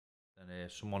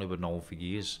Someone who had known for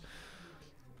years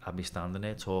had me standing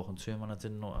there talking to him, and I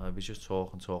didn't know. I was just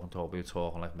talking. We were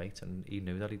talking like mates, and he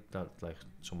knew that like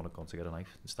someone had gone to get a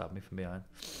knife and stabbed me from behind.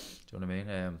 Do you know what I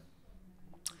mean?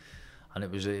 And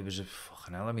it was a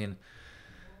fucking hell. I mean,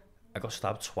 I got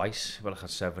stabbed twice with like a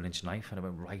 7-inch knife, and it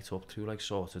went right up through like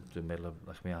sort of the middle of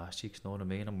like my arse cheeks. Know what I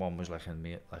mean? And one was like in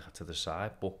me, like to the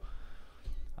side, but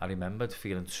I remembered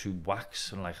feeling 2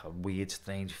 whacks and like a weird,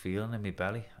 strange feeling in my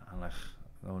belly, and like.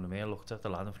 You know what I mean? I looked at the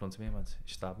lad in front of me and went,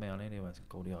 he stabbed me on it, and he went,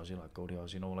 go the Aussie, like, go the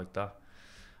Aussie, you know, like that.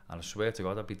 And I swear to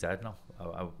God, I'd be dead now.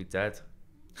 I would be dead.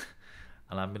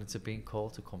 An ambulance had been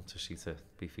called to come to see to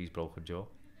Beefy's broken jaw.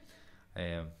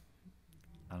 And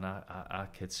our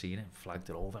kid seen it,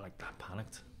 flagged it over like that,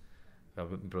 panicked. I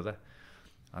was with my brother.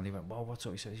 And he went, well, what's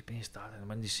up? He said, he's being stabbed. And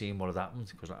when they seen what had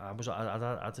happened, because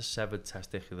I had a severed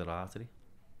testicular artery.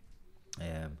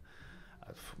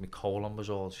 My colon was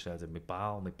all shredded, my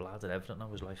bowel, my bladder, everything. I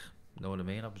was like, you know what I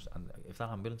mean? And if that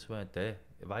ambulance weren't there,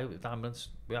 if that ambulance,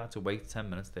 we had to wait 10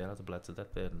 minutes there, I'd have bled to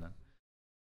death there and then.